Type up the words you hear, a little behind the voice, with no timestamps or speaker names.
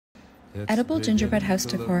Edible gingerbread house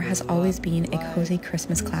decor has always been a cozy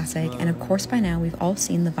Christmas classic, and of course by now we've all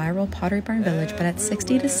seen the viral Pottery Barn village, but at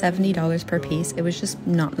 $60 to $70 per piece, it was just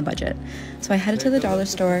not in the budget. So I headed to the dollar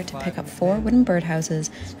store to pick up 4 wooden birdhouses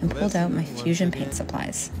and pulled out my fusion paint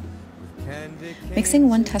supplies. Mixing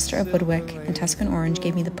 1 tester of Wick and Tuscan orange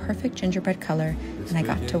gave me the perfect gingerbread color, and I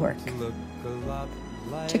got to work.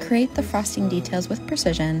 To create the frosting details with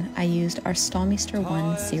precision, I used our Staalmeester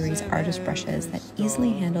ONE series artist brushes that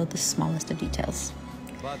easily handled the smallest of details.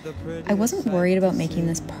 I wasn't worried about making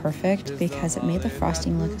this perfect because it made the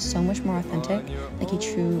frosting look so much more authentic, like a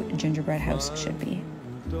true gingerbread house should be.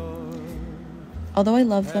 Although I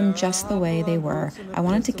love them just the way they were, I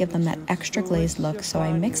wanted to give them that extra glazed look, so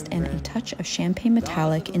I mixed in a touch of champagne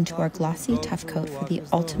metallic into our glossy tough coat for the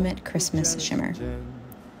ultimate Christmas shimmer.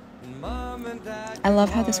 I love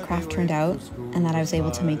how this craft turned out, and that I was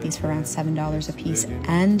able to make these for around $7 a piece,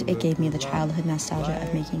 and it gave me the childhood nostalgia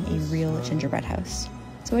of making a real gingerbread house.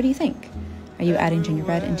 So what do you think? Are you adding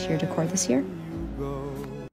gingerbread into your decor this year?